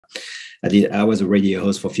I was a radio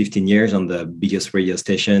host for 15 years on the biggest radio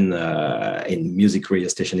station in music radio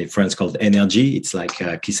station in France called Energy. It's like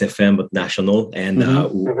Kiss FM but national. And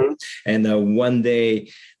one day,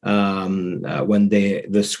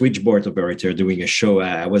 the switchboard operator doing a show,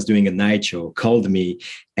 I was doing a night show, called me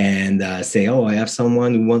and say, "Oh, I have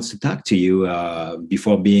someone who wants to talk to you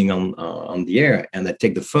before being on the air." And I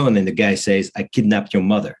take the phone, and the guy says, "I kidnapped your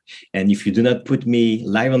mother, and if you do not put me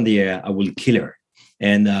live on the air, I will kill her."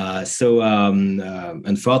 And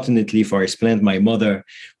unfortunately for his plant, my mother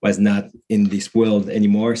was not in this world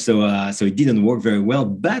anymore. So it didn't work very well.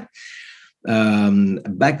 But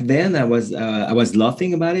back then I was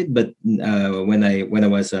laughing about it. But when I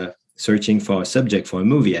was searching for a subject for a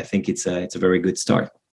movie, I think it's a very good start.